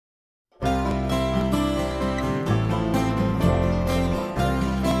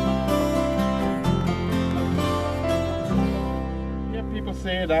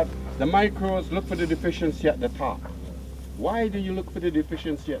say that the micros look for the deficiency at the top. Why do you look for the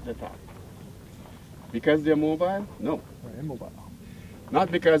deficiency at the top? Because they're mobile? No. They're immobile.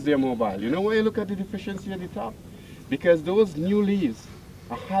 Not because they're mobile. You know why you look at the deficiency at the top? Because those new leaves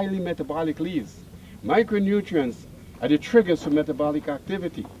are highly metabolic leaves. Micronutrients are the triggers for metabolic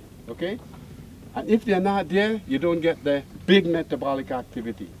activity, okay? And if they're not there, you don't get the big metabolic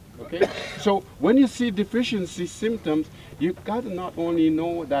activity, okay? So when you see deficiency symptoms, you've got to not only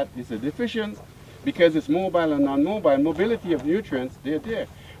know that it's a deficiency because it's mobile and non-mobile, mobility of nutrients, they're there,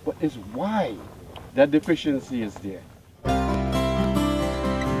 but it's why that deficiency is there.